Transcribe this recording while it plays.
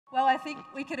Well, I think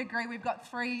we could agree we've got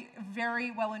three very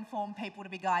well-informed people to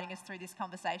be guiding us through this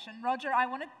conversation. Roger, I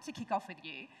wanted to kick off with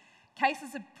you. CASE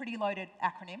is a pretty loaded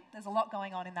acronym. There's a lot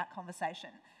going on in that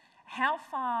conversation. How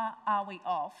far are we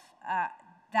off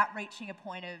that reaching a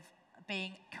point of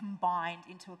being combined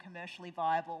into a commercially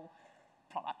viable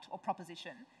product or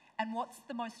proposition? And what's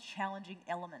the most challenging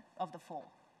element of the four?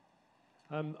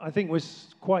 I think we're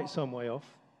quite some way off,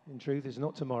 in truth. It's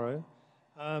not tomorrow.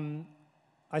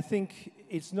 I think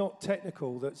it's not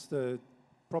technical that's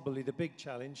probably the big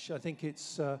challenge. I think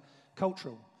it's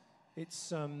cultural.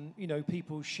 It's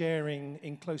people sharing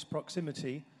in close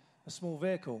proximity a small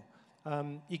vehicle.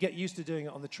 You get used to doing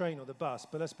it on the train or the bus,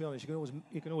 but let's be honest,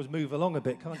 you can always move along a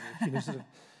bit, can't you?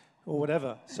 Or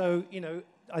whatever. So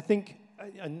I think,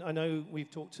 and I know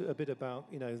we've talked a bit about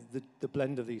the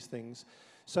blend of these things.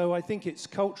 So I think it's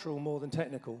cultural more than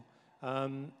technical.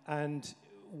 And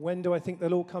when do I think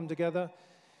they'll all come together?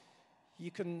 You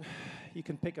can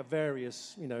pick a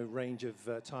various range of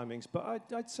timings, but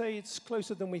I'd say it's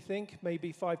closer than we think,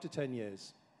 maybe 5 to 10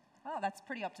 years. Oh, that's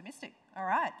pretty optimistic. All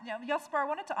right. Now, Josipa, I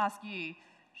wanted to ask you,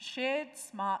 shared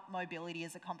smart mobility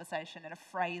is a conversation and a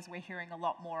phrase we're hearing a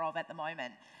lot more of at the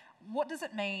moment. What does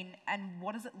it mean and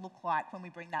what does it look like when we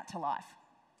bring that to life?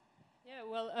 Yeah,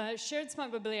 well, shared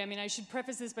smart mobility, I should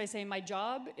preface this by saying my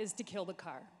job is to kill the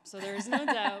car. So there is no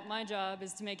doubt my job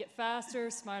is to make it faster,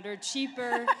 smarter,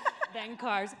 cheaper than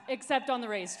cars, except on the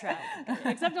racetrack.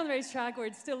 Except on the racetrack where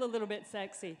it's still a little bit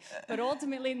sexy. But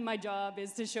ultimately, my job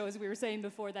is to show, as we were saying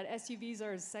before, that SUVs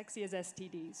are as sexy as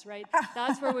STDs, right?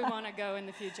 That's where we want to go in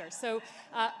the future. So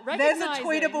there's a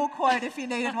tweetable quote if you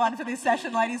needed one for this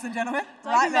session, ladies and gentlemen.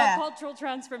 Talking about cultural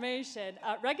transformation,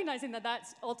 recognizing that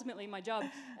that's ultimately my job.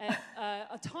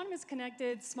 Autonomous,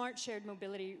 connected, smart shared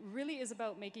mobility really is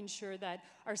about making sure that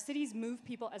our cities move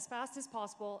people as fast as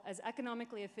possible, as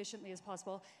economically efficiently as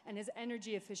possible, and as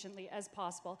energy efficiently as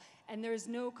possible. And there is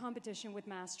no competition with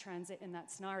mass transit in that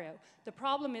scenario. The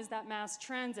problem is that mass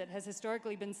transit has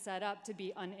historically been set up to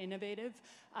be uninnovative.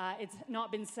 It's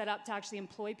not been set up to actually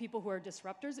employ people who are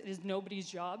disruptors. It is nobody's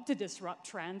job to disrupt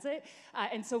transit.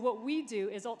 And so what we do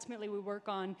is ultimately we work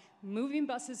on moving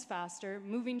buses faster,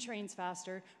 moving trains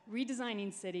faster,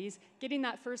 redesigning cities, getting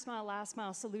that first mile, last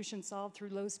mile solution solved through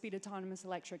low-speed autonomous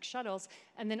electric shuttles,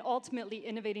 and then ultimately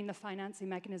innovating the financing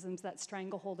mechanisms that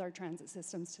stranglehold our transit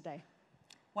systems today.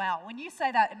 Wow, when you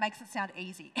say that, it makes it sound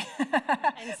easy.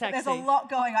 And sexy. There's a lot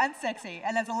going on, and sexy,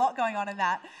 and there's a lot going on in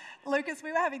that. Lucas,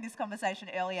 we were having this conversation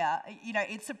earlier.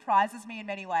 It surprises me in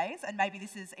many ways, and maybe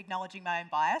this is acknowledging my own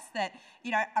bias, that,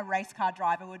 a race car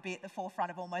driver would be at the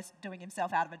forefront of almost doing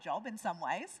himself out of a job in some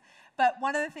ways. But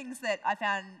one of the things that I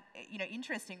found,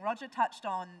 interesting, Roger touched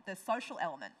on the social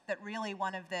element, that really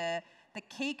one of the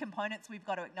key components we've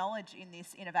got to acknowledge in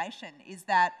this innovation is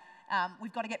that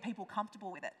we've got to get people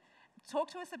comfortable with it.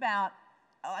 Talk to us about,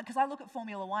 because I look at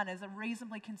Formula One as a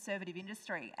reasonably conservative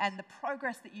industry, and the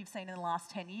progress that you've seen in the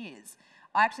last 10 years,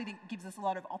 I actually think gives us a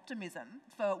lot of optimism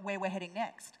for where we're heading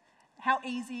next. How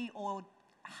easy or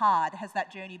hard has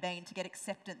that journey been to get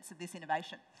acceptance of this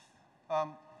innovation?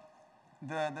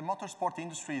 The motorsport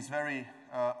industry is very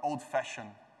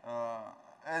old-fashioned.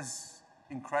 As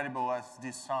incredible as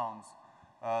this sounds,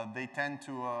 they tend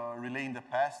to relay in the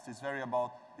past. It's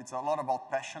a lot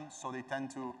about passion, so they tend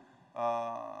to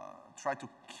try to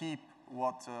keep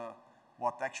what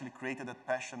actually created that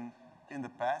passion in the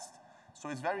past. So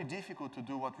it's very difficult to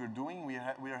do what we're doing. We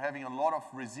are having a lot of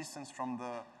resistance from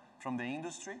the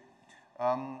industry.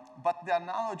 But the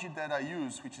analogy that I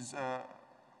use, which is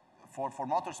for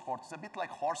motorsport, is a bit like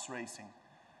horse racing.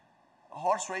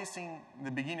 Horse racing, in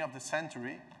the beginning of the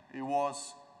century, it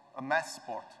was a mass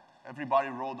sport. Everybody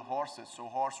rode horses, so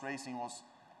horse racing was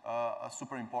a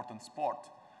super important sport.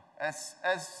 As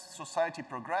society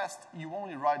progressed, you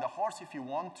only ride a horse if you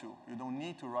want to. You don't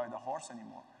need to ride a horse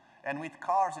anymore. And with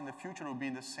cars in the future, it will be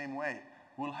in the same way.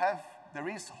 There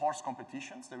is horse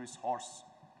competitions, there is horse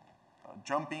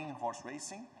jumping, horse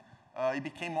racing. It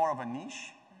became more of a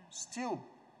niche. Still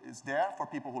is there for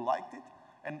people who liked it.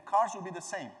 And cars will be the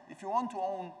same. If you want to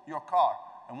own your car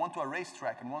and want to a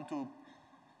racetrack and want to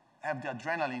have the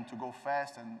adrenaline to go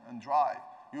fast and drive,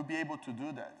 you'll be able to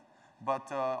do that.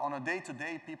 But on a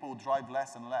day-to-day, people drive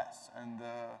less and less. And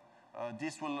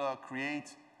this will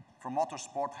create, from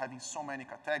motorsport, having so many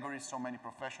categories, so many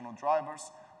professional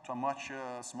drivers, to a much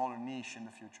smaller niche in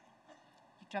the future.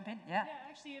 You jump in? Yeah. Yeah,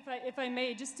 actually, if I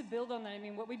may, just to build on that, I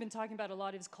mean, what we've been talking about a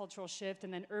lot is cultural shift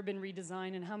and then urban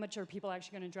redesign and how much are people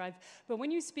actually going to drive. But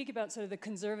when you speak about sort of the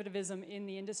conservatism in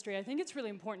the industry, I think it's really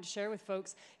important to share with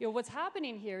folks, you know, what's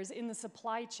happening here is in the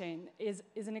supply chain is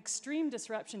an extreme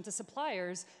disruption to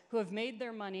suppliers who have made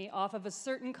their money off of a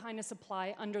certain kind of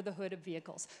supply under the hood of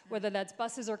vehicles, whether that's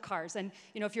buses or cars. And,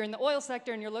 you know, if you're in the oil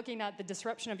sector and you're looking at the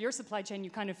disruption of your supply chain, you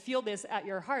kind of feel this at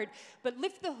your heart. But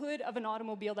lift the hood of an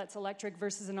automobile that's electric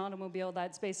versus an automobile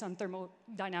that's based on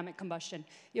thermodynamic combustion.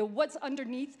 You know, what's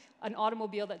underneath an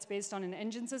automobile that's based on an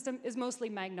engine system is mostly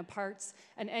Magna parts,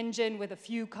 an engine with a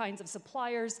few kinds of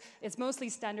suppliers. It's mostly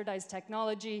standardized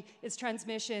technology, it's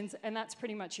transmissions, and that's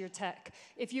pretty much your tech.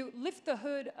 If you lift the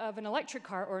hood of an electric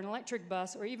car or an electric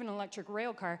bus or even an electric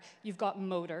rail car, you've got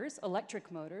motors,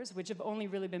 electric motors, which have only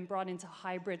really been brought into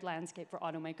hybrid landscape for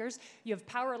automakers. You have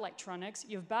power electronics,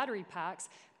 you have battery packs,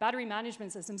 battery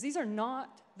management systems. These are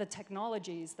not the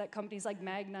technologies that companies like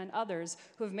Magna and others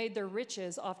who have made their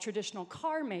riches off traditional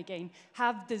car making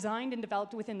have designed and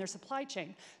developed within their supply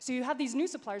chain. So you have these new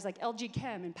suppliers like LG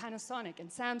Chem and Panasonic and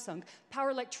Samsung, power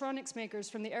electronics makers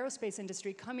from the aerospace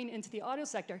industry coming into the auto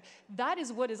sector. That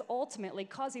is what is ultimately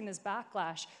causing this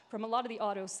backlash from a lot of the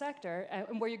auto sector,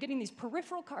 and where you're getting these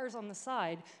peripheral cars on the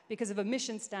side because of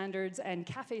emission standards and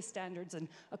CAFE standards and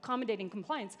accommodating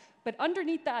compliance. But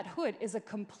underneath that hood is a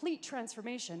complete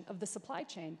transformation of the supply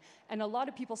chain. And a lot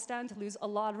of people stand to lose a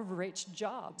lot of rich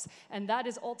jobs. And that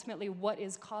is ultimately what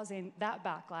is causing that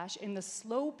backlash in the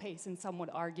slow pace, and some would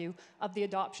argue, of the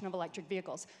adoption of electric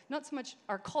vehicles. Not so much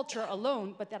our culture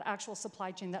alone, but that actual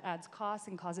supply chain that adds costs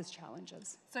and causes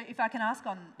challenges. So if I can ask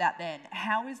on that then,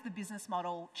 how is the business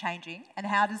model changing? And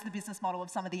how does the business model of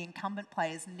some of the incumbent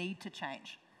players need to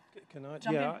change? Can I?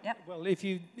 Jump yeah. in? Yep. Well, if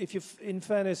you, in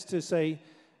fairness to say,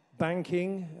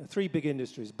 banking, three big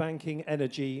industries, banking,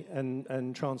 energy,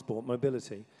 and transport,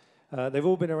 mobility. They've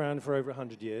all been around for over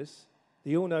 100 years.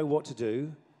 They all know what to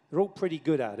do. They're all pretty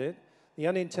good at it. The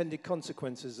unintended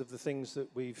consequences of the things that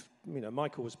we've, you know,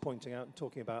 Michael was pointing out and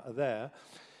talking about are there.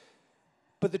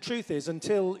 But the truth is,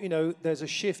 until, you know, there's a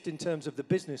shift in terms of the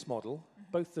business model,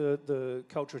 both the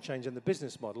cultural change and the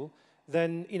business model,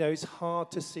 then, you know, it's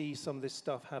hard to see some of this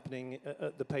stuff happening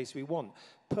at the pace we want.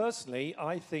 Personally,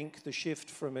 I think the shift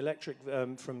from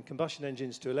from combustion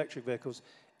engines to electric vehicles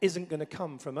isn't going to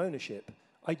come from ownership.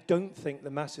 I don't think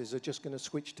the masses are just going to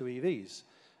switch to EVs.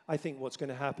 I think what's going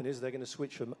to happen is they're going to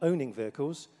switch from owning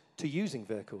vehicles to using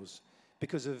vehicles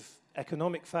because of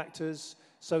economic factors,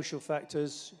 social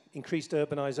factors, increased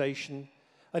urbanization.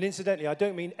 And incidentally, I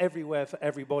don't mean everywhere for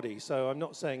everybody. So I'm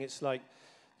not saying it's like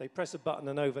they press a button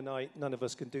and overnight none of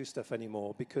us can do stuff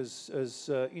anymore, because as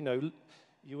you know,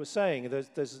 you were saying,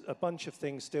 there's a bunch of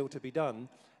things still to be done.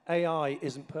 AI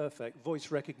isn't perfect. Voice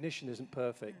recognition isn't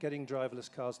perfect. Getting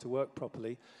driverless cars to work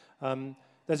properly.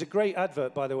 There's a great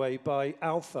advert, by the way, by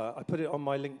Alpha. I put it on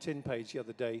my LinkedIn page the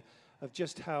other day, of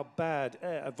just how bad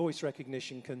voice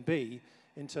recognition can be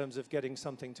in terms of getting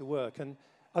something to work. And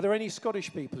are there any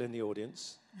Scottish people in the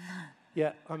audience?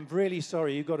 Yeah, I'm really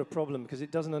sorry, you've got a problem because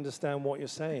it doesn't understand what you're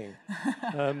saying.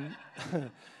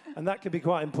 And that can be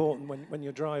quite important when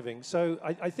you're driving. So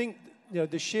I think, you know,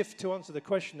 the shift, to answer the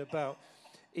question about,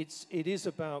 it is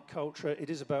about culture, it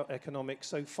is about economics.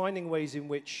 So finding ways in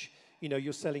which, you know,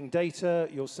 you're selling data,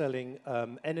 you're selling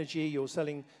energy, you're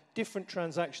selling different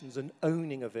transactions and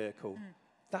owning a vehicle.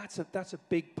 That's a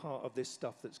big part of this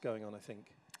stuff that's going on, I think.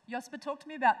 Josipa, talk to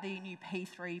me about the new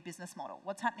P3 business model.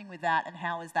 What's happening with that, and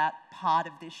how is that part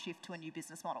of this shift to a new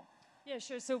business model? Yeah,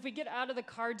 sure. So if we get out of the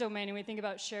car domain and we think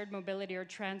about shared mobility or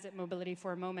transit mobility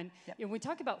for a moment, yep. You know, when we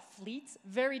talk about fleets,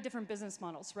 very different business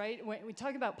models, right? When we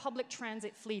talk about public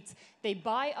transit fleets, they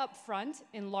buy up front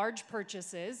in large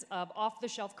purchases of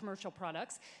off-the-shelf commercial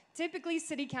products. Typically,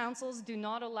 city councils do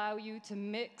not allow you to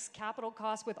mix capital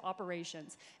costs with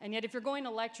operations. And yet, if you're going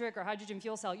electric or hydrogen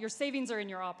fuel cell, your savings are in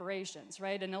your operations,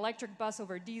 right? An electric bus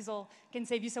over diesel can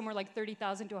save you somewhere like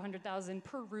 $30,000 to $100,000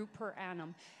 per route per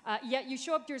annum. Yet you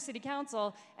show up to your city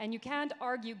council and you can't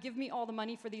argue, give me all the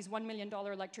money for these $1 million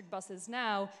electric buses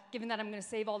now, given that I'm going to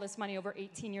save all this money over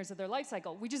 18 years of their life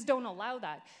cycle. We just don't allow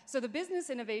that. So the business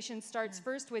innovation starts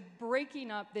first with breaking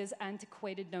up this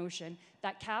antiquated notion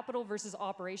that capital versus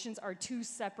operations are two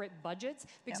separate budgets,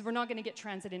 because yep. we're not going to get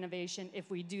transit innovation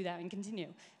if we do that and continue.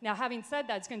 Now, having said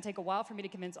that, it's going to take a while for me to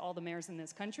convince all the mayors in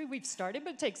this country. We've started,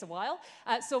 but it takes a while.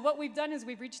 So what we've done is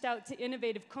we've reached out to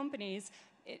innovative companies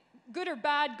good or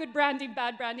bad, good branding,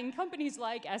 bad branding, companies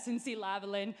like SNC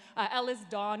Lavalin, Ellis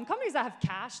Dawn, companies that have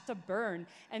cash to burn.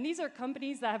 And these are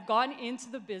companies that have gone into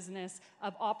the business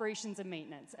of operations and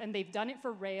maintenance. And they've done it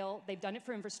for rail, they've done it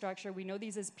for infrastructure. We know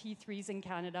these as P3s in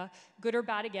Canada, good or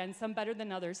bad again, some better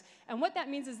than others. And what that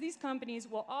means is these companies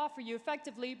will offer you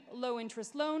effectively a low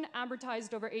interest loan,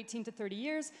 amortized over 18 to 30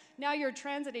 years. Now you're a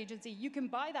transit agency, you can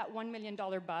buy that $1 million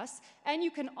bus, and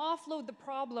you can offload the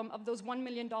problem of those $1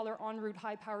 million en route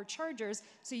high power chargers,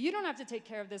 so you don't have to take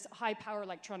care of this high power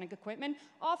electronic equipment.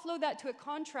 Offload that to a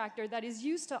contractor that is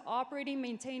used to operating,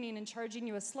 maintaining, and charging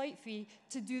you a slight fee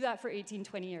to do that for 18,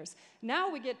 20 years. Now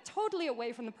we get totally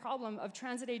away from the problem of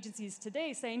transit agencies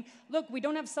today saying, look, we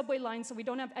don't have subway lines, so we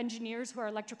don't have engineers who are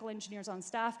electrical engineers on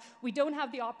staff. We don't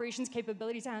have the operations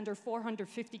capability to handle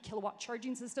 450 kilowatt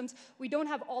charging systems. We don't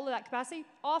have all of that capacity.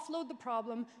 Offload the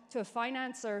problem to a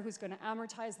financer who's going to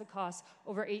amortize the cost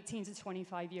over 18 to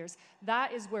 25 years.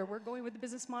 That is where we're going with the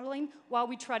business modeling, while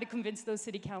we try to convince those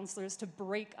city councillors to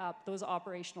break up those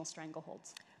operational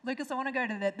strangleholds. Lucas, I want to go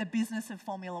to the business of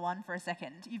Formula One for a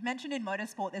second. You've mentioned in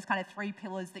motorsport there's kind of three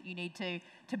pillars that you need to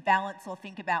balance or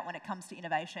think about when it comes to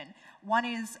innovation. One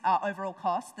is overall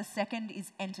cost, the second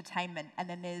is entertainment, and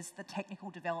then there's the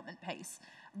technical development piece.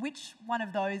 Which one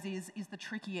of those is the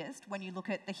trickiest when you look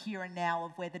at the here and now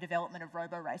of where the development of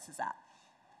robo-race is at?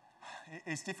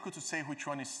 It's difficult to say which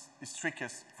one is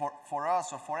trickiest. For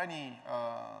us or for any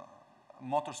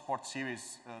motorsport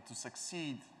series to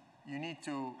succeed, you need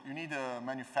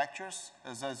manufacturers,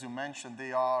 as you mentioned,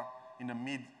 they are in the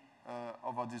mid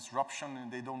of a disruption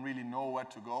and they don't really know where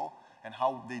to go and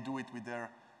how they do it with their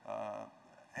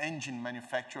engine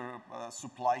manufacturer,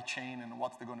 supply chain, and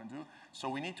what they're going to do. So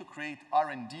we need to create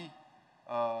R&D,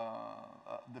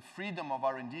 the freedom of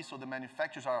R&D, so the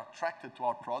manufacturers are attracted to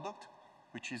our product,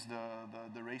 which is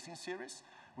the racing series.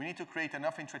 We need to create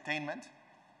enough entertainment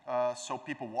so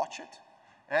people watch it.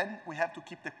 And we have to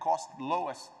keep the cost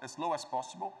as low as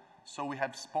possible. So we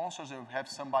have sponsors and we have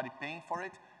somebody paying for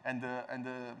it, and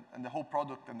the whole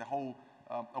product and the whole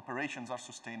operations are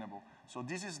sustainable. So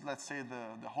this is, let's say,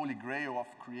 the holy grail of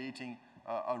creating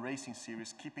a racing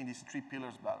series, keeping these three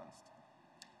pillars balanced.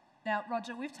 Now,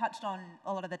 Roger, we've touched on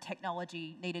a lot of the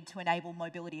technology needed to enable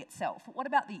mobility itself. What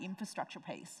about the infrastructure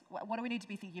piece? What do we need to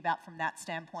be thinking about from that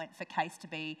standpoint for CASE to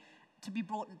be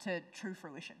brought into true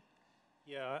fruition?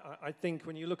 Yeah, I think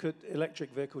when you look at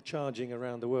electric vehicle charging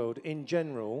around the world in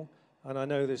general, and I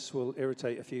know this will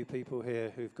irritate a few people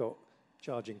here who've got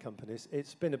charging companies,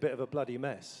 it's been a bit of a bloody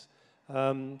mess.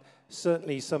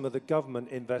 Certainly some of the government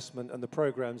investment and the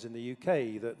programs in the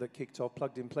UK that kicked off,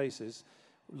 plugged in places,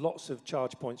 lots of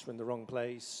charge points were in the wrong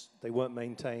place, they weren't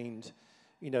maintained,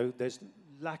 there's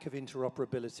lack of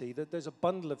interoperability, there's a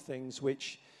bundle of things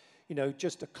which,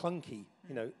 just are clunky,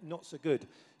 not so good.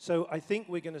 So I think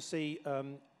we're going to see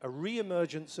a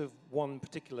re-emergence of one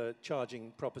particular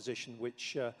charging proposition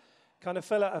which kind of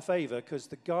fell out of favor because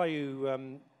the guy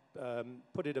who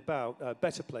put it about,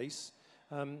 Better Place,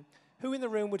 who in the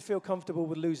room would feel comfortable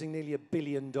with losing nearly $1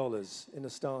 billion in a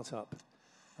startup?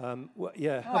 Well,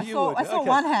 yeah, I saw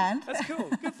one hand. That's cool.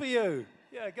 Good for you.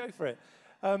 Yeah, go for it.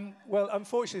 Well,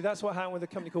 unfortunately, that's what happened with a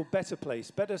company called Better Place.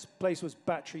 Better Place was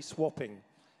battery swapping.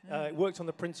 It worked on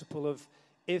the principle of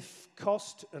if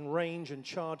cost and range and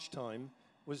charge time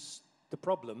was the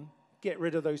problem, get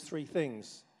rid of those three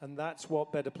things. And that's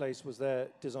what Better Place was there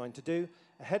designed to do.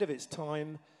 Ahead of its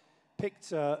time,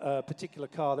 picked a particular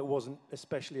car that wasn't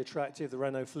especially attractive, the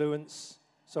Renault Fluence.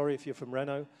 Sorry if you're from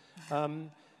Renault.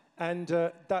 And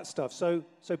that stuff. So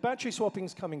battery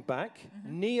swapping's coming back.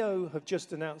 NIO have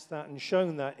just announced that and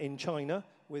shown that in China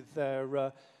with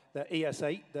their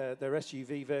ES8, their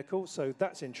SUV vehicle. So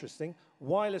that's interesting.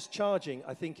 Wireless charging,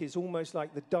 I think, is almost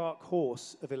like the dark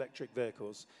horse of electric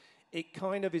vehicles. It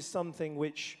kind of is something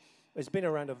which has been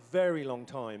around a very long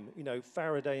time.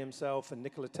 Faraday himself and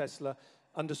Nikola Tesla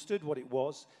understood what it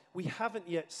was. We haven't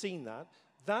yet seen that.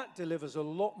 That delivers a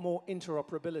lot more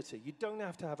interoperability. You don't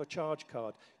have to have a charge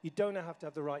card. You don't have to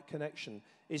have the right connection.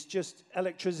 It's just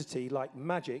electricity like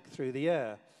magic through the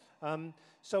air.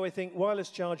 So I think wireless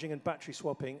charging and battery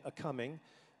swapping are coming.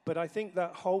 But I think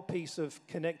that whole piece of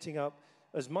connecting up,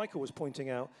 as Michael was pointing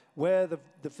out, where the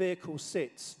vehicle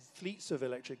sits, fleets of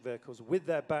electric vehicles with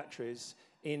their batteries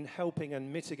in helping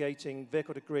and mitigating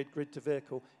vehicle to grid, grid to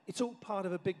vehicle, it's all part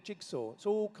of a big jigsaw. It's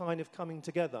all kind of coming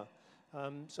together.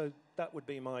 So that would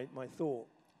be my thought.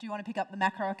 Do you want to pick up the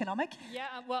macroeconomic? Yeah,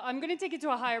 well, I'm going to take it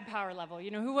to a higher power level.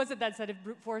 Who was it that said if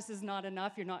brute force is not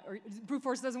enough, or brute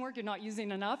force doesn't work, you're not using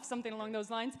enough, something along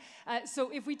those lines. So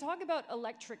if we talk about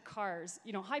electric cars,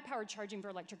 high power charging for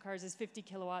electric cars is 50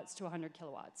 kilowatts to 100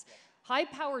 kilowatts. High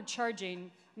power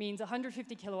charging means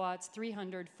 150 kilowatts,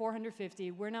 300,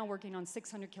 450. We're now working on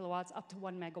 600 kilowatts up to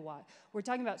 1 megawatt. We're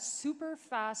talking about super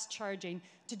fast charging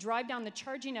to drive down the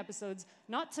charging episodes,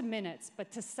 not to minutes,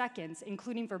 but to seconds,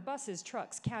 including for buses,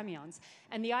 trucks, camions.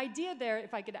 And the idea there,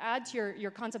 if I could add to your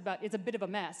concept about it's a bit of a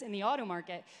mess in the auto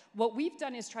market, what we've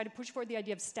done is try to push forward the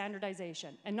idea of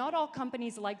standardization. And not all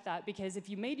companies like that, because if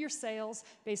you made your sales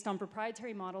based on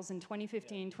proprietary models in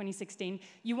 2015, 2016,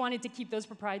 you wanted to keep those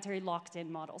proprietary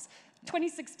locked-in models.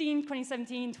 2016,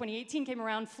 2017, 2018 came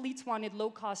around, fleets wanted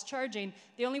low-cost charging.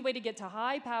 The only way to get to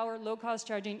high-power, low-cost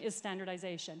charging is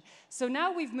standardization. So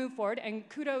now we've moved forward, and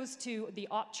kudos to the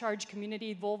OpCharge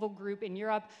community, Volvo Group in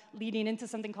Europe, leading into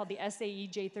something called the SAE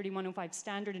J3105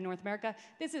 standard in North America.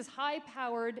 This is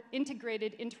high-powered,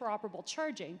 integrated, interoperable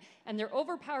charging, and they're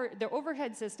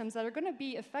overhead systems that are going to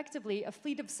be effectively a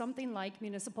fleet of something like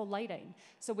municipal lighting.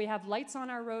 So we have lights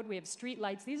on our road, we have street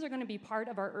lights. These are going to be part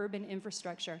of our urban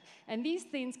infrastructure. And these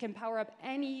things can power up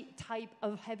any type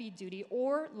of heavy-duty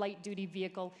or light-duty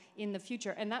vehicle in the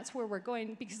future. And that's where we're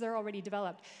going because they're already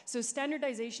developed. So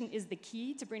standardization is the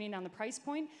key to bringing down the price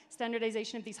point.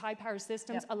 Standardization of these high-power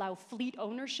systems allow fleet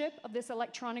ownership of this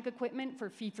electronic equipment for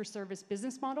fee-for-service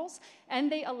business models. And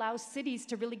they allow cities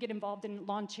to really get involved in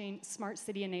launching smart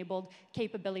city-enabled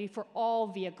capability for all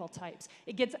vehicle types.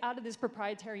 It gets out of this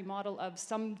proprietary model of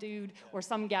some dude or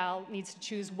some gal needs to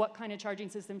choose what kind of charging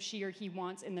system she or he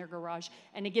wants in their garage.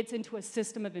 And it gets into a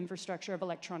system of infrastructure of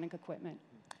electronic equipment.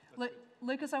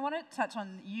 Lucas, I want to touch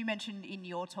on, you mentioned in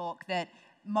your talk that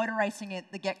motor racing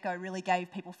at the get-go really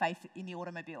gave people faith in the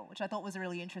automobile, which I thought was a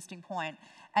really interesting point.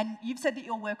 And you've said that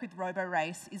your work with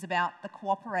RoboRace is about the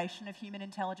cooperation of human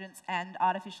intelligence and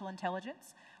artificial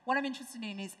intelligence. What I'm interested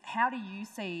in is how do you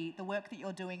see the work that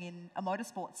you're doing in a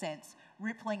motorsport sense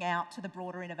rippling out to the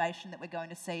broader innovation that we're going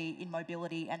to see in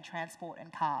mobility and transport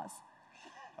and cars?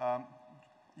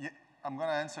 Yeah, I'm going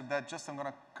to answer that. Just I'm going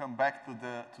to come back to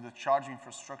the charging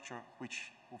infrastructure,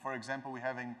 which, for example, we're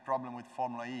having a problem with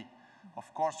Formula E.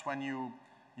 Of course, when you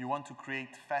want to create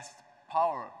fast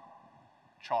power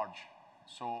charge,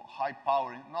 so high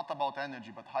power, not about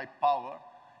energy, but high power,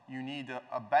 you need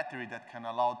a battery that can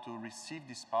allow to receive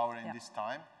this power in this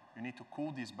time. You need to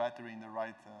cool this battery in the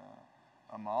right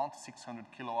amount. 600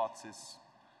 kilowatts is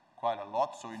quite a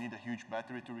lot, so you need a huge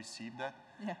battery to receive that.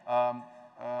 Yeah.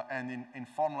 And in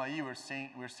Formula E,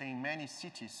 we're seeing many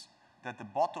cities that the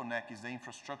bottleneck is the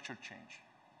infrastructure change.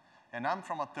 And I'm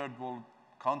from a third world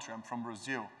country, I'm from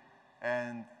Brazil.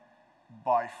 And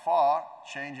by far,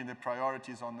 changing the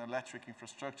priorities on electric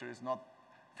infrastructure is not,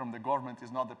 from the government,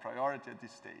 is not the priority at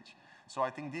this stage. So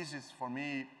I think this is, for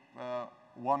me,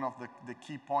 one of the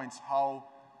key points, how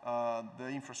the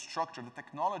infrastructure, the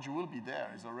technology will be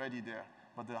there, is already there.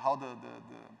 But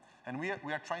and we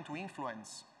are trying to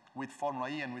influence with Formula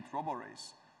E and with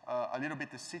RoboRace, a little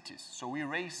bit the cities. So we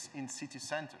race in city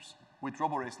centers. With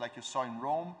RoboRace, like you saw in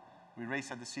Rome, we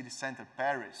race at the city center,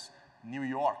 Paris, New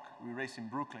York, we race in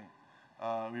Brooklyn.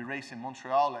 We race in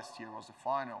Montreal last year, was the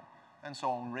final. And so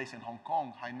on, we race in Hong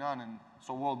Kong, Hainan, and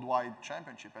so worldwide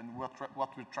championship. And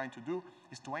what we're trying to do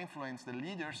is to influence the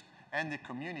leaders and the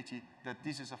community that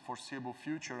this is a foreseeable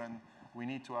future and we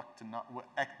need to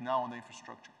act now on the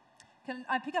infrastructure. Can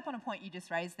I pick up on a point you just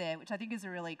raised there, which I think is a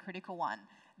really critical one,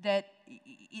 that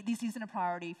this isn't a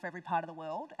priority for every part of the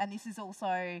world, and this is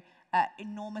also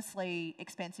enormously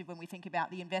expensive when we think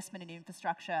about the investment in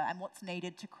infrastructure and what's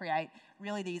needed to create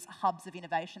really these hubs of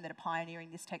innovation that are pioneering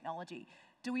this technology.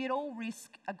 Do we at all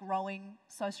risk a growing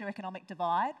socioeconomic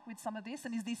divide with some of this,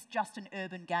 and is this just an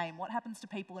urban game? What happens to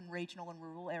people in regional and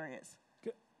rural areas?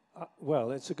 Well,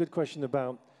 it's a good question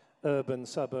about urban,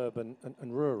 suburban,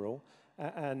 and rural.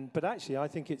 But actually, I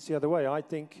think it's the other way. I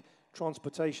think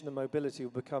transportation and mobility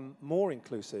will become more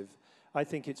inclusive. I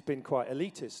think it's been quite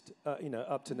elitist,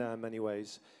 up to now in many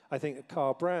ways. I think the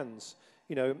car brands,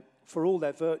 for all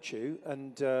their virtue,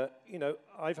 and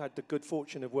I've had the good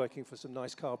fortune of working for some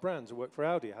nice car brands. I worked for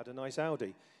Audi. I had a nice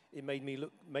Audi. It made me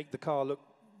make the car look,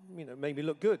 made me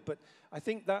look good. But I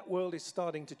think that world is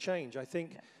starting to change. I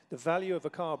think the value of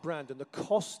a car brand and the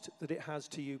cost that it has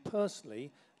to you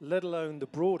personally, let alone the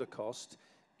broader cost,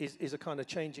 is a kind of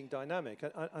changing dynamic.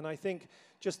 And I think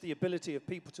just the ability of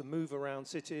people to move around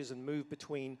cities and move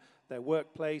between their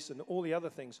workplace and all the other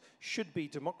things should be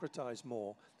democratized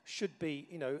more, should be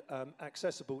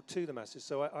accessible to the masses.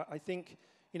 So I think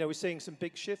we're seeing some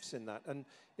big shifts in that. And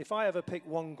if I ever pick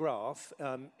one graph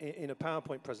in a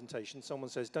PowerPoint presentation, someone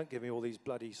says, don't give me all these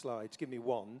bloody slides, give me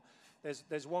one.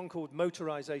 There's one called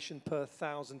motorization per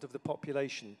 1,000 of the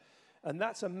population. And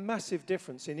that's a massive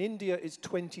difference. In India, it's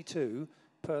 22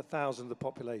 per 1,000 of the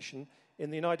population. In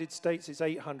the United States, it's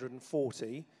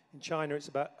 840. In China, it's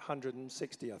about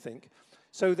 160, I think.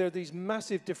 So there are these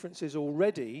massive differences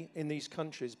already in these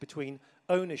countries between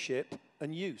ownership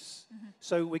and use.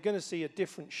 So we're going to see a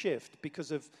different shift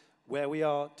because of where we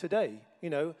are today, you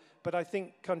know. But I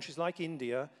think countries like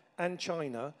India and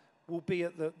China will be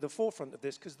at the forefront of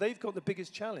this because they've got the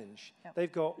biggest challenge. Yep.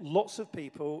 They've got lots of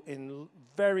people in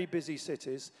very busy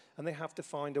cities, and they have to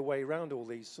find a way around all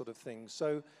these sort of things.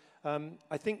 So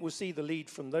I think we'll see the lead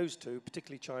from those two,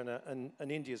 particularly China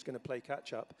and India is going to play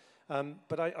catch up.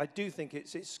 But I do think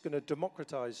it's going to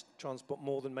democratize transport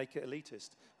more than make it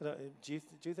elitist. Do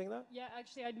you think that? Yeah,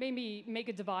 actually, I'd maybe make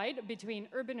a divide between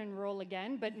urban and rural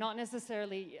again, but not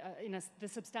necessarily in the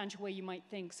substantial way you might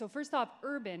think. So first off,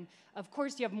 urban, of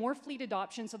course, you have more fleet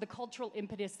adoption, so the cultural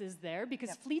impetus is there,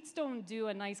 because fleets don't do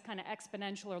a nice kind of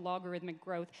exponential or logarithmic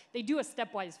growth. They do a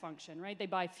stepwise function, right? They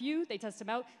buy few, they test them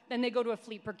out, then they go to a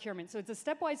fleet procurement. So it's a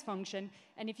stepwise function,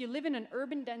 and if you live in an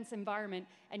urban dense environment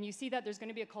and you see that there's going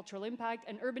to be a cultural impact,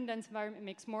 an urban dense environment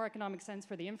makes more economic sense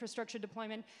for the infrastructure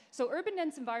deployment. So urban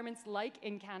dense environments like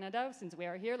in Canada, since we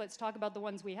are here, let's talk about the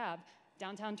ones we have.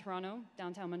 Downtown Toronto,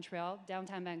 downtown Montreal,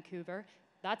 downtown Vancouver.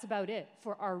 That's about it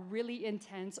for our really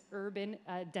intense urban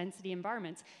density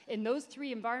environments. In those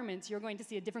three environments, you're going to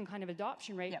see a different kind of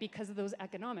adoption rate because of those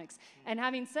economics. And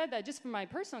having said that, just from my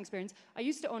personal experience, I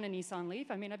used to own a Nissan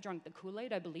Leaf. I mean, I've drunk the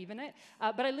Kool-Aid, I believe in it.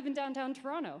 But I live in downtown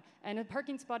Toronto, and a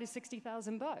parking spot is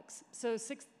 $60,000. So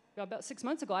about 6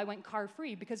 months ago, I went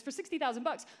car-free because for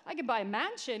 $60,000, I could buy a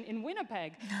mansion in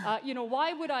Winnipeg. You know,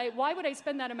 why would I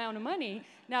spend that amount of money?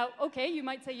 Now, okay, you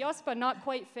might say, Josipa, not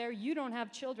quite fair. You don't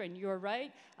have children. You're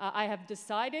right. I have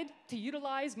decided to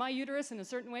utilize my uterus in a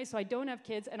certain way so I don't have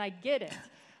kids, and I get it.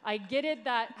 I get it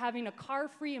that having a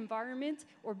car-free environment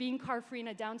or being car-free in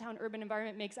a downtown urban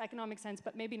environment makes economic sense,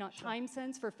 but maybe not time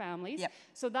sense for families.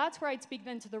 So that's where I'd speak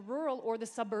then to the rural or the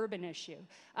suburban issue.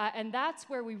 And that's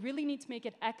where we really need to make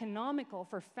it economical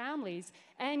for families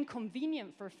and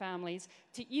convenient for families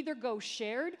to either go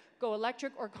shared, go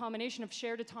electric, or a combination of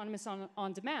shared autonomous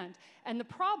on demand. And the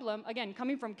problem, again,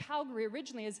 coming from Calgary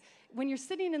originally, is when you're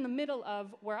sitting in the middle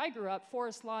of where I grew up,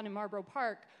 Forest Lawn and Marlborough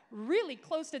Park, really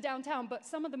close to downtown, but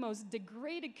some of the most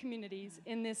degraded communities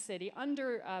in this city,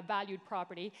 undervalued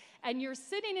property, and you're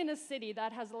sitting in a city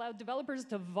that has allowed developers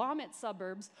to vomit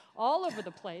suburbs all over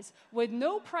the place with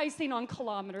no pricing on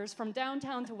kilometers from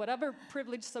downtown to whatever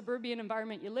privileged suburban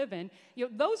environment you live in. You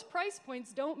know, those price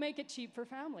points don't make it cheap for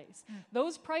families.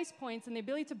 Those price points and the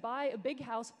ability to buy a big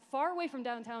house far away from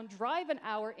downtown, drive an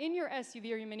hour in your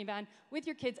SUV or your minivan with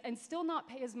your kids and still not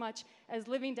pay as much as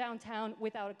living downtown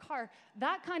without a car,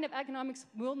 that kind of economics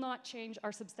will not change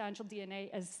our substantial DNA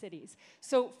as cities.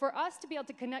 So for us to be able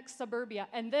to connect suburbia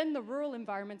and then the rural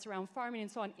environments around farming and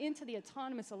so on into the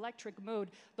autonomous electric mode,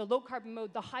 the low carbon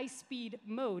mode, the high speed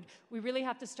mode, we really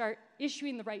have to start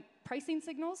issuing the right pricing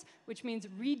signals, which means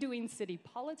redoing city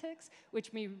politics,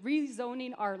 which means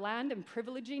rezoning our land and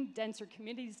privileging denser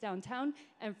communities downtown.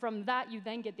 And from that, you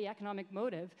then get the economic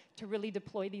motive to really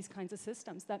deploy these kinds of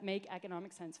systems that make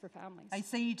economic sense for families. I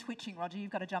see you twitching, Roger. You've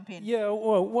got to jump in. Yeah,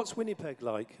 well, what's Winnipeg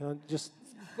like?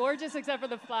 Gorgeous except for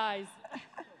the flies.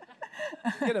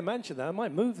 Get a mansion there. I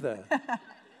might move there.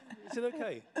 Is it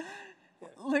okay?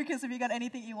 Lucas, have you got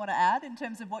anything you want to add in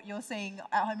terms of what you're seeing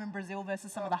at home in Brazil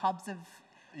versus some of the hubs of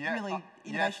really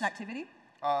innovation activity?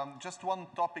 Just one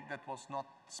topic that was not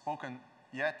spoken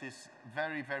yet is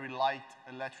very, very light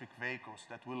electric vehicles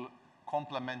that will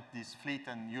complement this fleet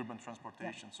and urban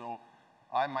transportation. So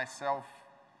I myself,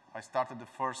 I started the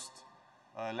first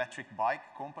electric bike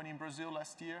company in Brazil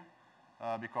last year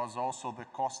because also the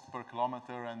cost per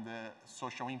kilometer and the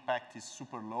social impact is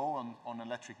super low on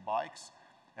electric bikes.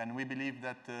 And we believe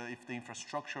that if the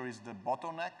infrastructure is the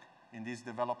bottleneck in these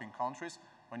developing countries,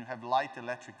 when you have light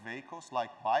electric vehicles like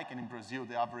bike, and in Brazil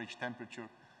the average temperature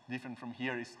different from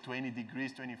here is 20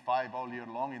 degrees, 25 all year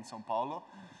long in São Paulo,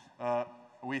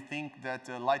 we think that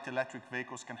light electric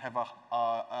vehicles can have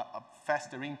a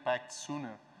faster impact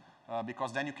sooner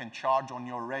because then you can charge on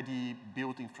your already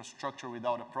built infrastructure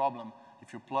without a problem.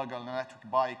 If you plug an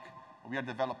electric bike, we are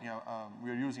developing,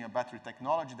 we are using a battery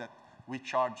technology that we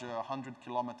charge a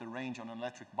 100-kilometer range on an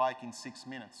electric bike in 6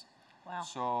 minutes. Wow.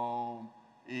 So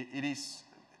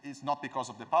it's not because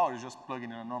of the power, you just plug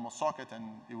in a normal socket and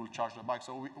it will charge the bike.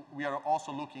 So we are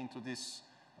also looking into this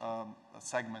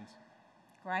segment.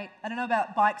 Great. I don't know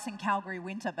about bikes in Calgary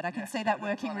winter, but I can see that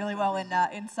working really well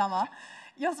in summer.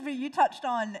 Josipa, you touched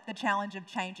on the challenge of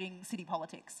changing city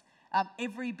politics.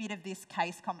 Every bit of this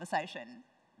case conversation,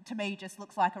 to me, just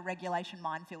looks like a regulation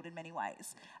minefield in many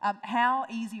ways. How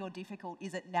easy or difficult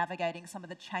is it navigating some of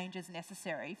the changes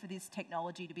necessary for this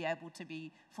technology to be able to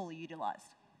be fully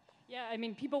utilised? Yeah, I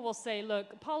mean, people will say,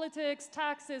 look, politics,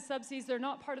 taxes, subsidies, they're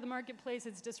not part of the marketplace.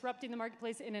 It's disrupting the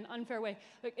marketplace in an unfair way.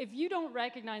 Look, if you don't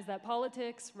recognize that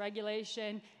politics,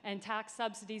 regulation, and tax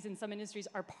subsidies in some industries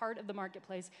are part of the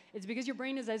marketplace, it's because your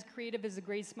brain is as creative as a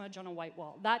gray smudge on a white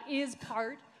wall. That is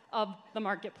part of the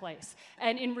marketplace.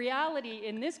 And in reality,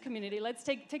 in this community, let's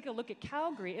take a look at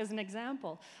Calgary as an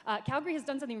example. Calgary has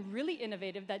done something really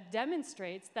innovative that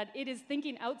demonstrates that it is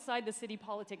thinking outside the city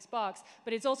politics box,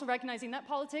 but it's also recognizing that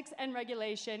politics and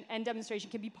regulation and demonstration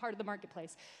can be part of the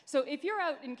marketplace. So if you're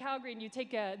out in Calgary and you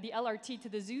take the LRT to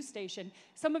the zoo station,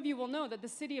 some of you will know that the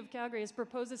city of Calgary has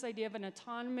proposed this idea of an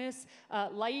autonomous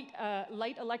light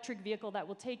electric vehicle that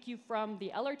will take you from the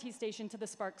LRT station to the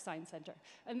Spark Science Center.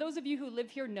 And those of you who live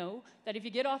here know that if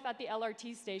you get off at the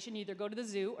LRT station, you either go to the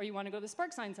zoo or you want to go to the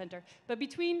Spark Science Center. But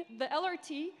between the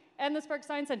LRT and the Spark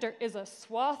Science Center is a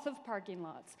swath of parking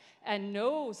lots and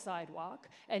no sidewalk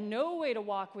and no way to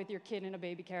walk with your kid in a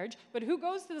baby carriage. But who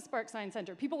goes to the Spark Science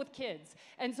Center? People with kids.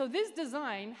 And so this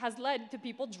design has led to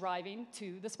people driving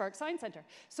to the Spark Science Center.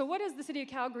 So what has the city of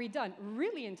Calgary done?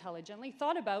 Really intelligently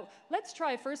thought about, let's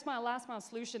try a first mile, last mile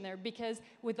solution there, because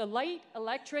with a light,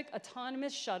 electric,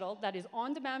 autonomous shuttle that is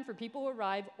on demand for people who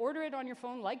arrive, order it on your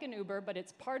phone like an Uber, but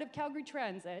it's part of Calgary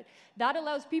Transit, that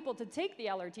allows people to take the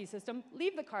LRT system,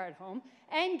 leave the car at home,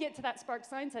 and get to that Spark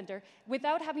Science Center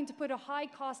without having to put a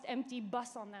high-cost empty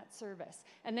bus on that service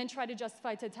and then try to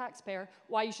justify to the taxpayer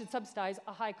why you should subsidize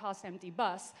a high-cost empty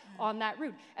bus on that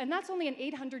route. And that's only an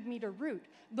 800-meter route.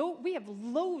 Though we have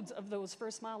loads of those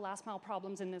first-mile, last-mile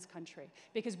problems in this country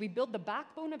because we build the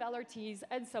backbone of LRTs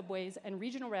and subways and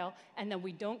regional rail, and then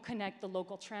we don't connect the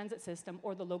local transit system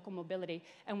or the local mobility,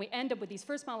 and we end up with these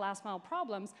first-mile, last-mile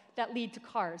problems that lead to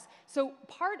cars. So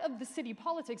part of the city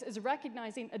politics is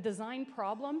recognizing a design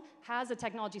problem has a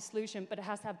technology solution, but it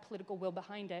has to have political will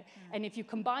behind it. And if you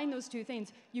combine those two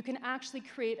things, you can actually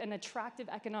create an attractive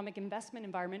economic investment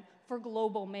environment for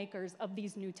global makers of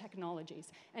these new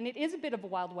technologies. And it is a bit of a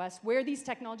Wild West. Where these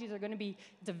technologies are going to be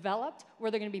developed,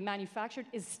 where they're going to be manufactured,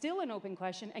 is still an open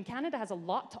question, and Canada has a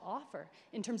lot to offer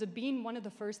in terms of being one of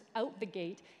the first out the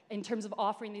gate in terms of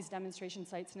offering these demonstration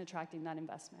sites and attracting that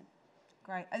investment.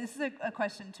 Great. This is a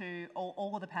question to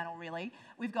all of the panel, really.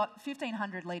 We've got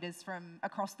 1,500 leaders from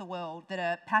across the world that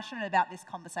are passionate about this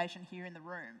conversation here in the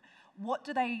room. What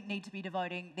do they need to be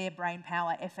devoting their brain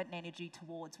power, effort and energy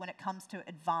towards when it comes to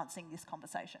advancing this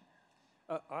conversation?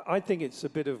 I think it's a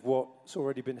bit of what's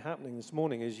already been happening this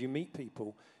morning. As you meet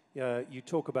people, you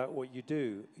talk about what you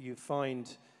do, you find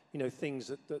things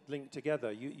that link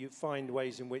together. You find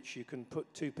ways in which you can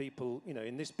put two people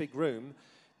in this big room.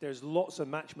 There's lots of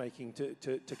matchmaking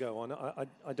to go on.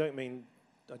 I don't mean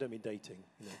dating,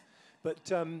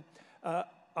 but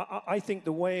I think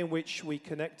the way in which we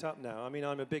connect up now. I mean,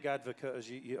 I'm a big advocate,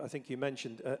 as I think you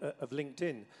mentioned, of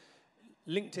LinkedIn.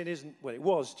 LinkedIn isn't, well, it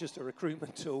was just a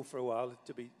recruitment tool for a while,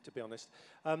 to be honest.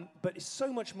 But it's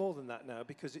so much more than that now,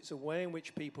 because it's a way in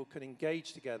which people can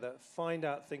engage together, find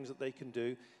out things that they can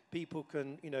do. People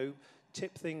can,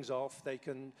 tip things off. They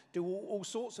can do all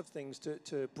sorts of things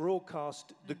to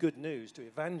broadcast the good news, to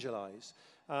evangelize.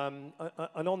 And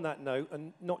on that note,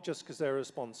 and not just because they're a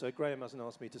sponsor, Graham hasn't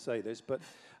asked me to say this, but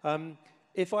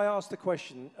if I ask the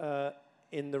question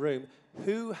in the room,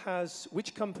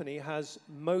 which company has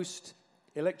most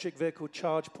electric vehicle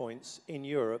charge points in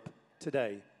Europe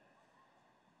today?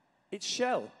 It's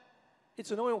Shell.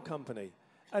 It's an oil company.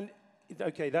 And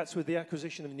okay, that's with the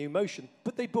acquisition of New Motion,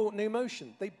 but they bought New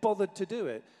Motion. They bothered to do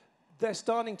it. They're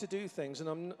starting to do things,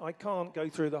 and I can't go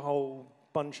through the whole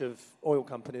bunch of oil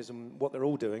companies and what they're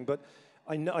all doing, but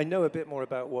I know a bit more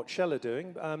about what Shell are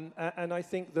doing, and I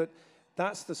think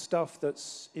that's the stuff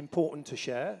that's important to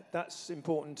share. That's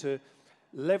important to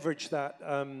leverage that,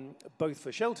 both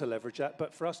for Shell to leverage that,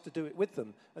 but for us to do it with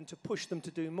them and to push them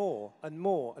to do more and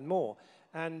more and more.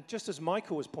 And just as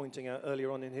Michael was pointing out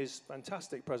earlier on in his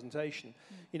fantastic presentation,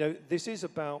 this is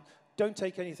about don't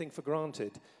take anything for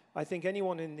granted. I think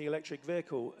anyone in the electric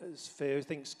vehicle sphere who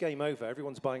thinks game over,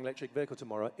 everyone's buying electric vehicle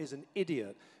tomorrow, is an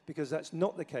idiot, because that's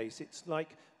not the case. It's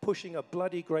like pushing a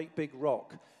bloody great big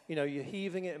rock. You're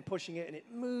heaving it and pushing it, and it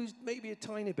moves maybe a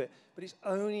tiny bit, but it's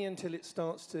only until it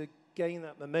starts to gain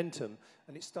that momentum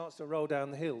and it starts to roll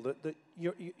down the hill that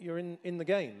you're in the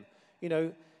game.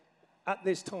 At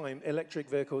this time, electric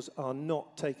vehicles are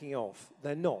not taking off.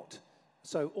 They're not.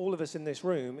 So all of us in this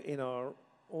room, in all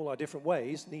our different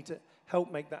ways, need to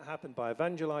help make that happen by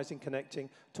evangelizing, connecting,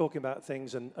 talking about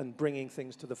things, and bringing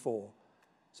things to the fore.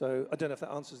 So I don't know if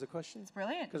that answers the question. It's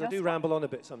brilliant. Because I do ramble on a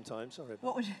bit sometimes. Sorry about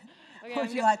What would you, Okay, what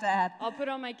would you like to add? I'll put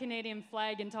on my Canadian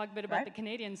flag and talk a bit about the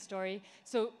Canadian story.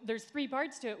 So there's 3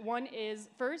 parts to it. One is,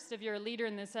 first, if you're a leader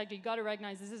in this sector, you've got to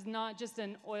recognize this is not just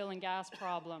an oil and gas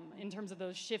problem in terms of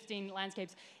those shifting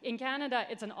landscapes. In Canada,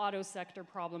 it's an auto sector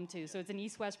problem too. So it's an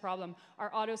east-west problem.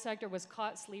 Our auto sector was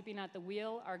caught sleeping at the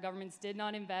wheel. Our governments did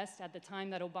not invest at the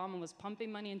time that Obama was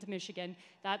pumping money into Michigan.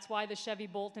 That's why the Chevy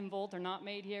Bolt and Volt are not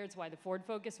made here. It's why the Ford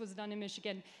Focus was done in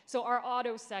Michigan. So our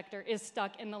auto sector is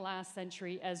stuck in the last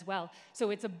century as well. So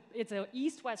it's a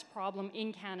east-west problem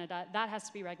in Canada. That has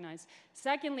to be recognized.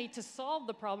 Secondly, to solve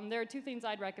the problem, there are 2 things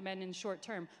I'd recommend in short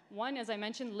term. One, as I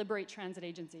mentioned, liberate transit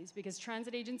agencies, because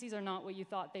transit agencies are not what you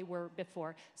thought they were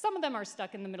before. Some of them are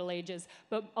stuck in the Middle Ages,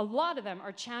 but a lot of them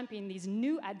are championing these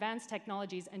new advanced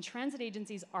technologies, and transit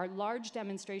agencies are large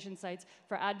demonstration sites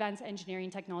for advanced engineering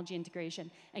technology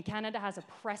integration. And Canada has a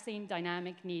pressing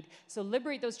dynamic need. So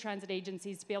liberate those transit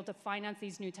agencies to be able to finance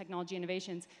these new technology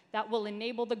innovations that will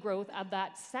enable the growth of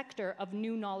that sector of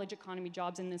new knowledge economy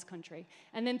jobs in this country.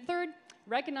 And then third,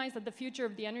 recognize that the future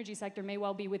of the energy sector may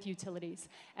well be with utilities.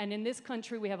 And in this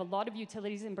country, we have a lot of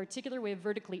utilities. In particular, we have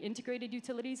vertically integrated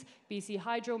utilities, BC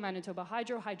Hydro, Manitoba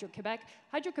Hydro, Hydro-Quebec.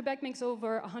 Hydro-Quebec makes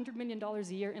over $100 million a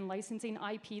year in licensing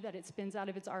IP that it spins out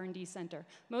of its R&D center.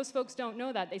 Most folks don't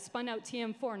know that. They spun out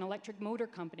TM4, an electric motor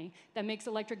company that makes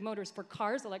electric motors for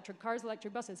cars, electric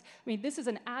buses. I mean, this is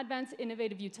an advanced,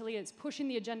 innovative utility that's pushing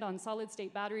the agenda on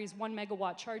solid-state batteries, 1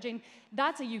 megawatt charging.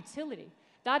 That's a utility.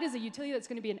 That is a utility that's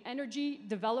going to be an energy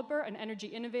developer, an energy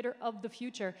innovator of the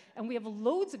future. And we have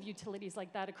loads of utilities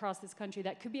like that across this country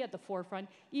that could be at the forefront.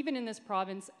 Even in this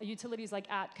province, utilities like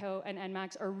ATCO and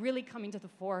ENMAX are really coming to the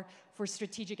fore for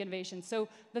strategic innovation. So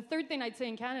the third thing I'd say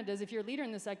in Canada is if you're a leader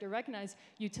in this sector, recognize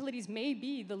utilities may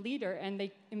be the leader, and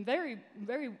they very,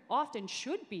 very often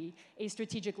should be a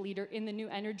strategic leader in the new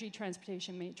energy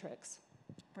transportation matrix.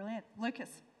 Brilliant. Lucas.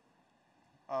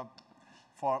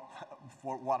 For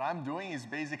what I'm doing is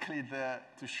basically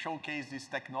to showcase these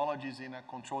technologies in a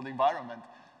controlled environment.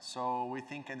 So we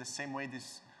think in the same way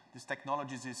these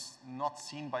technologies is not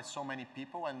seen by so many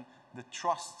people, and the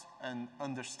trust and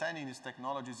understanding these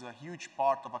technologies is a huge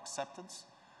part of acceptance.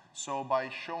 So by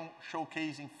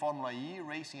showcasing Formula E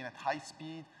racing at high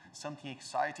speed, something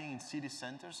exciting in city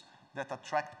centers that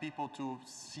attract people to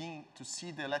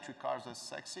see the electric cars as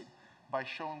sexy, by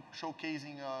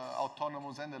showcasing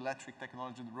autonomous and electric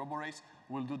technology in the robo-race,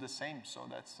 we'll do the same. So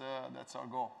that's our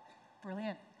goal.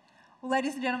 Brilliant. Well,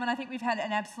 ladies and gentlemen, I think we've had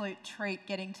an absolute treat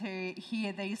getting to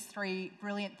hear these 3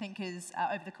 brilliant thinkers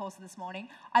over the course of this morning.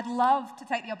 I'd love to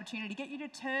take the opportunity to get you to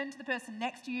turn to the person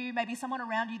next to you, maybe someone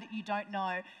around you that you don't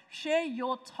know. Share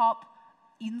your top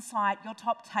insight, your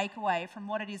top takeaway from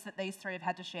what it is that these 3 have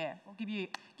had to share. We'll give you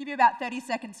about 30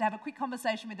 seconds to have a quick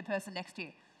conversation with the person next to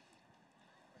you.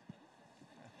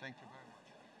 Thank you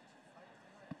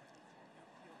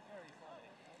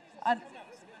very much.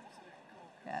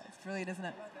 Yeah, it's brilliant, isn't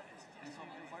it?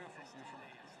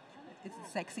 It's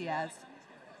as sexy as.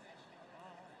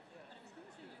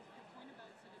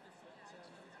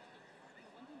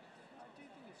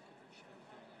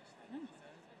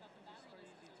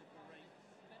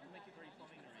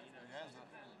 Yes,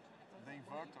 the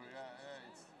inverter,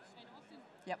 it's.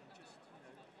 Yep.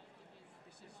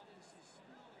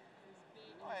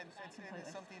 And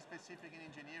it's something specific in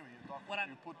engineering.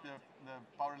 You put the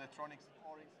power electronics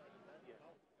or inside.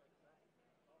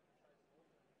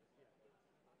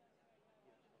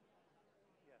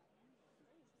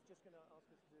 Just going to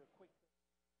ask us to do a quick.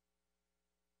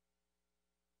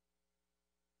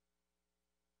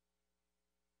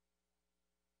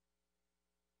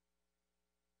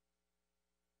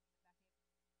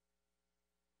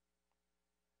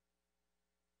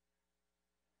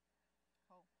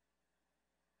 Cool.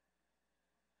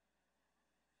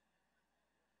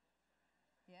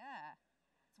 Yeah,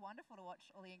 it's wonderful to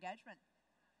watch all the engagement.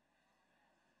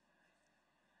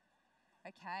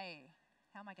 Okay,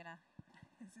 how am I gonna,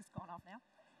 is this gone off now?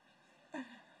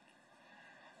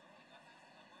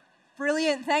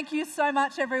 Brilliant, thank you so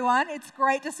much everyone. It's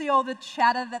great to see all the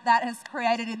chatter that has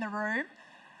created in the room.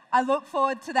 I look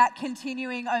forward to that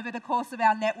continuing over the course of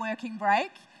our networking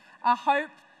break. I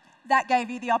hope that gave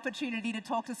you the opportunity to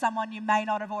talk to someone you may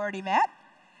not have already met.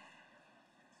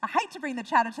 I hate to bring the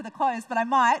chatter to the close, but I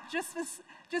might, just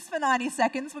for 90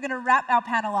 seconds. We're going to wrap our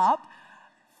panel up.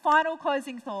 Final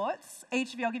closing thoughts.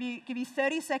 Each of you, I'll give you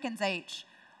 30 seconds each.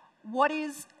 What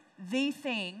is the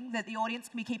thing that the audience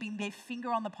can be keeping their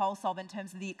finger on the pulse of in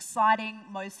terms of the exciting,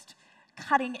 most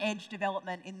cutting-edge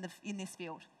development in this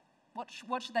field? What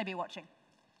should they be watching?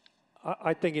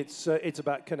 I think it's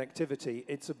about connectivity.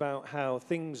 It's about how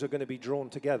things are going to be drawn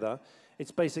together.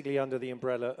 It's basically under the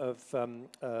umbrella of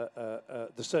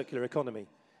the circular economy.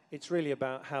 It's really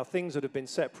about how things that have been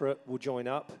separate will join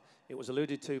up. It was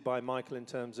alluded to by Michael in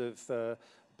terms of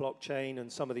blockchain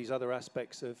and some of these other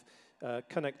aspects of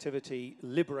connectivity,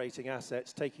 liberating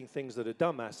assets, taking things that are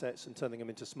dumb assets and turning them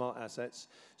into smart assets.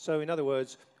 So in other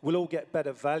words, we'll all get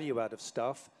better value out of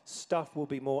stuff. Stuff will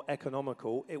be more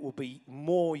economical. It will be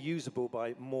more usable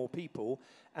by more people.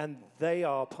 And they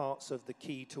are parts of the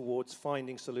key towards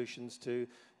finding solutions to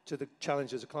the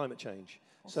challenges of climate change.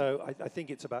 Awesome. So I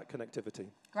think it's about connectivity.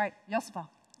 Great. Josipa.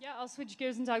 Yeah, I'll switch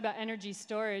gears and talk about energy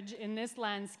storage. In this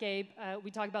landscape, we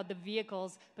talk about the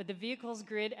vehicles, but the vehicles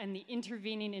grid and the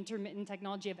intervening intermittent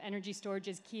technology of energy storage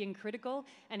is key and critical.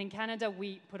 And in Canada,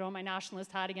 we put on my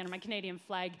nationalist hat again, my Canadian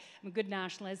flag. I'm a good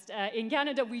nationalist. In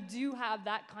Canada, we do have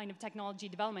that kind of technology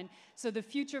development. So the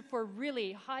future for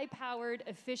really high-powered,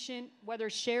 efficient, whether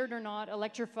shared or not,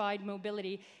 electrified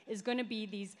mobility is going to be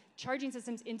these charging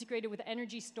systems integrated with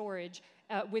energy storage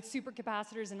with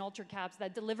supercapacitors and ultracaps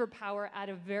that deliver power at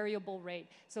a variable rate.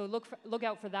 So look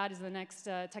out for that as the next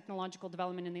technological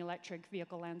development in the electric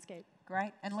vehicle landscape.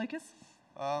 Great. And Lucas?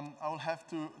 I will have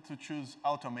to choose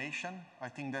automation. I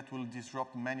think that will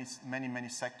disrupt many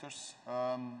sectors,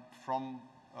 from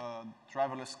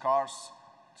driverless cars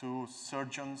to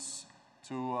surgeons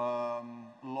to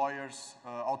lawyers.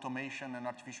 Automation and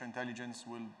artificial intelligence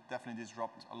will definitely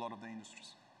disrupt a lot of the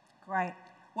industries. Great.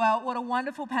 Well, what a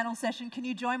wonderful panel session. Can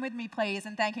you join with me, please,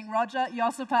 in thanking Roger,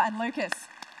 Josipa, and Lucas?